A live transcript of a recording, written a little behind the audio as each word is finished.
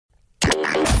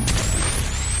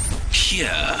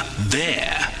Here,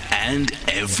 there, and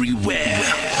everywhere.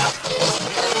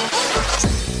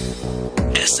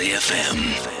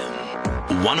 SAFM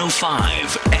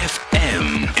 105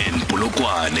 FM in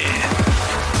Polokwane.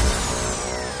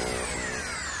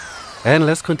 And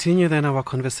let's continue then our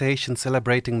conversation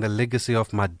celebrating the legacy of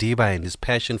Madiba and his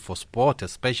passion for sport,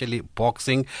 especially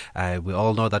boxing. We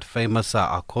all know that famous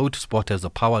quote, sport has the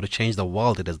power to change the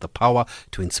world. It has the power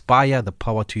to inspire, the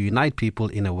power to unite people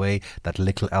in a way that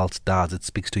little else does. It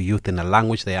speaks to youth in a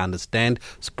language they understand.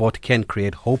 Sport can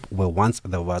create hope where once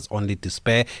there was only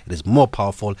despair. It is more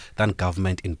powerful than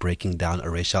government in breaking down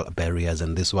racial barriers.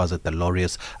 And this was at the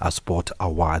Laureus Sport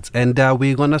Awards. And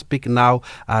we're going to speak now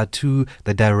to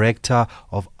the director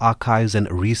of Archives and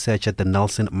Research at the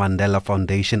Nelson Mandela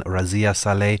Foundation, Razia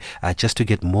Saleh, just to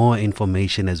get more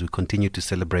information as we continue to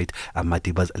celebrate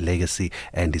Madiba's legacy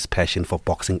and his passion for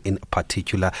boxing in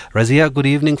particular. Razia, good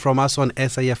evening from us on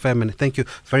SAFM, and thank you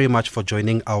very much for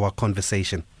joining our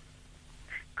conversation.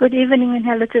 Good evening and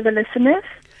hello to the listeners.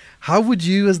 How would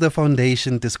you as the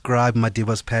foundation describe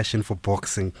Madiba's passion for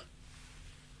boxing?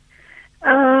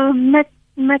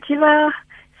 Madiba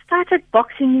started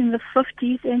boxing in the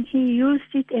 50s, and he used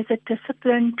it as a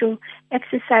discipline to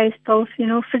exercise both,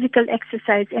 physical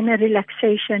exercise and a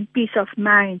relaxation, peace of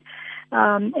mind.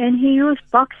 And he used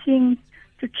boxing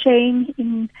to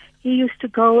train. He used to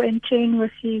go and train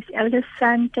with his eldest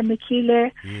son,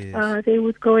 Temekile. Yes. They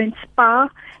would go and spar.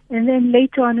 And then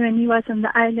later on, when he was on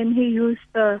the island, he used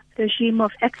the regime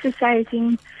of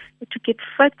exercising to get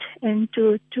fit and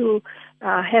to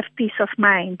have peace of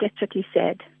mind. That's what he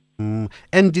said.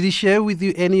 And did he share with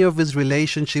you any of his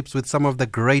relationships with some of the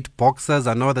great boxers?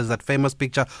 I know there's that famous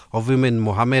picture of him and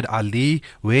Muhammad Ali.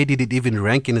 Where did it even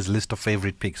rank in his list of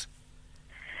favorite picks?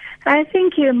 I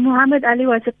think Muhammad Ali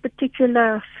was a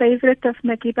particular favorite of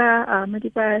Madiba.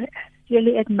 Madiba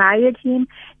really admired him.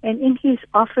 And in his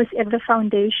office at the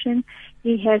foundation,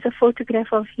 he has a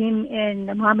photograph of him and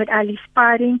Muhammad Ali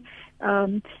sparring.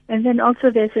 And then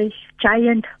also there's a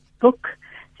giant book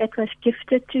that was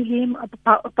gifted to him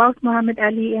about Muhammad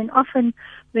Ali, and often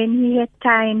when he had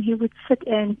time, he would sit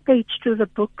and page through the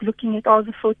book, looking at all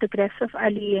the photographs of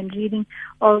Ali and reading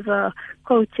all the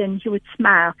quotes, and he would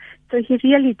smile. So he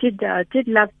really did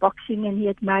love boxing, and he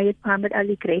admired Muhammad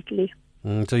Ali greatly.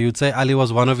 So you'd say Ali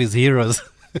was one of his heroes?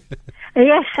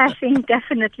 Yes, I think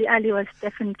definitely Ali was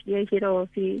definitely a hero of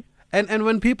his. And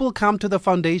when people come to the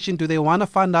foundation, do they want to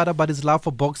find out about his love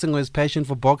for boxing or his passion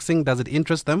for boxing? Does it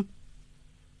interest them?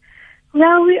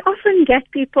 Well, we often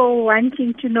get people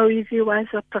wanting to know if he was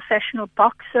a professional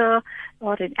boxer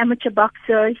or an amateur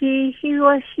boxer. He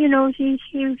was, he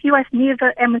was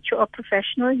neither amateur or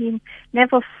professional. He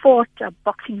never fought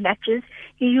boxing matches.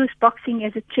 He used boxing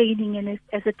as a training and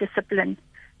as a discipline.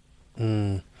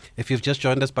 If you've just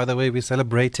joined us, by the way, we're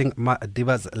celebrating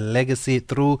Madiba's legacy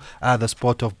through the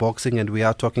sport of boxing, and we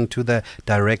are talking to the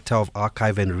Director of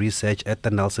Archive and Research at the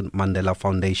Nelson Mandela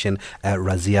Foundation,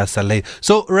 Razia Saleh.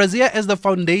 So, Razia, as the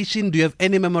foundation, do you have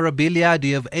any memorabilia? Do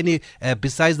you have any,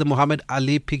 besides the Muhammad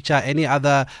Ali picture, any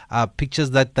other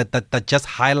pictures that just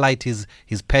highlight his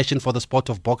passion for the sport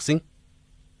of boxing?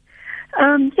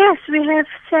 Yes, we have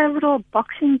several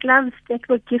boxing gloves that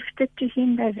were gifted to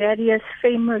him by various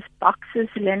famous boxers,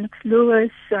 Lennox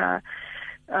Lewis,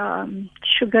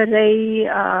 Sugar Ray.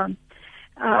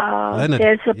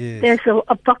 There's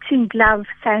a boxing glove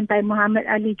signed by Muhammad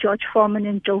Ali, George Foreman,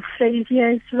 and Joe Frazier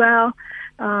as well.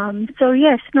 So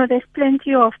yes, there's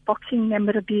plenty of boxing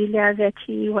memorabilia that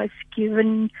he was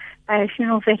given by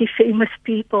very famous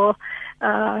people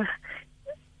that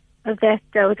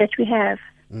we have.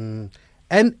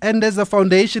 And as a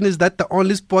foundation, is that the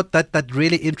only sport that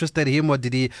really interested him, or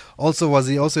was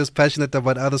he also as passionate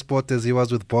about other sports as he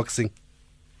was with boxing?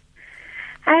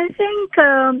 I think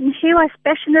he was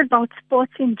passionate about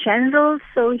sports in general.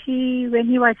 So when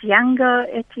he was younger,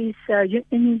 in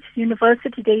his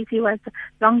university days, he was a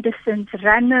long-distance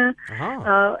runner.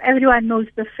 Uh-huh. Everyone knows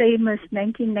the famous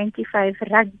 1995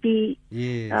 rugby,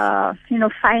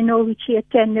 final which he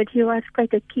attended. He was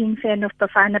quite a keen fan of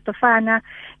Bafana Bafana.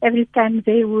 Every time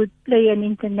they would play an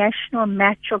international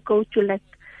match or go to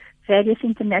various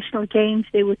international games,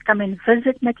 they would come and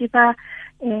visit Madiba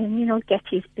and, get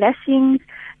his blessings.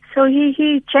 So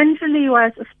he generally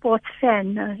was a sports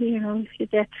fan.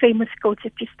 That famous quote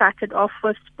that he started off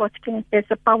with, sports can there's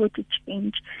a power to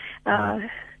change. I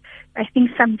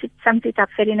think summed it up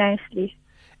very nicely.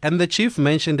 And the chief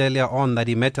mentioned earlier on that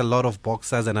he met a lot of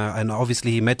boxers and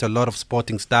obviously he met a lot of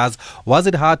sporting stars. Was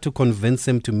it hard to convince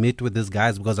him to meet with these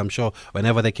guys? Because I'm sure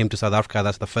whenever they came to South Africa,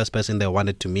 that's the first person they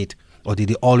wanted to meet. Or did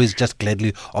he always just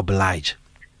gladly oblige?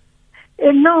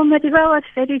 No, Madiba was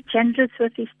very generous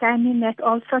with his time. He met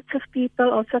all sorts of people,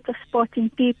 all sorts of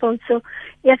sporting people. So,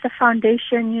 as a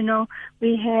foundation,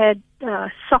 we had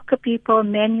soccer people,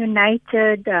 Man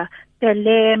United,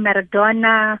 Pelé,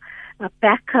 Maradona,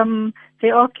 Beckham.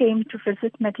 They all came to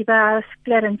visit Madiba,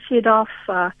 Clarence Seedorf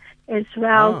as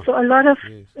well. Oh, so a lot of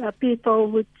yes.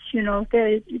 people would,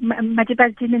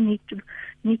 Madiba didn't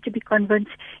need to be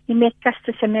convinced. He met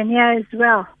Caster Semenya as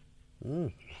well.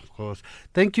 Of course.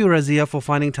 Thank you, Razia, for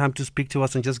finding time to speak to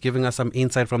us and just giving us some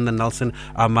insight from the Nelson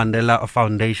Mandela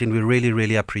Foundation. We really,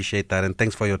 really appreciate that, and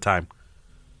thanks for your time.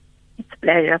 It's a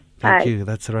pleasure. Thank Bye. you.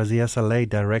 That's Razia Saleh,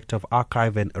 Director of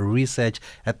Archive and Research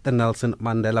at the Nelson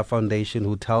Mandela Foundation,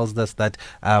 who tells us that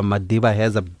Madiba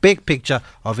has a big picture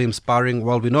of him sparring.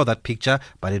 Well, we know that picture,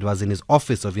 but it was in his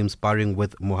office of him sparring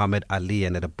with Muhammad Ali,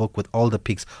 and had a book with all the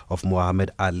pics of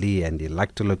Muhammad Ali, and he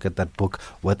liked to look at that book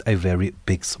with a very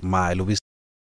big smile. We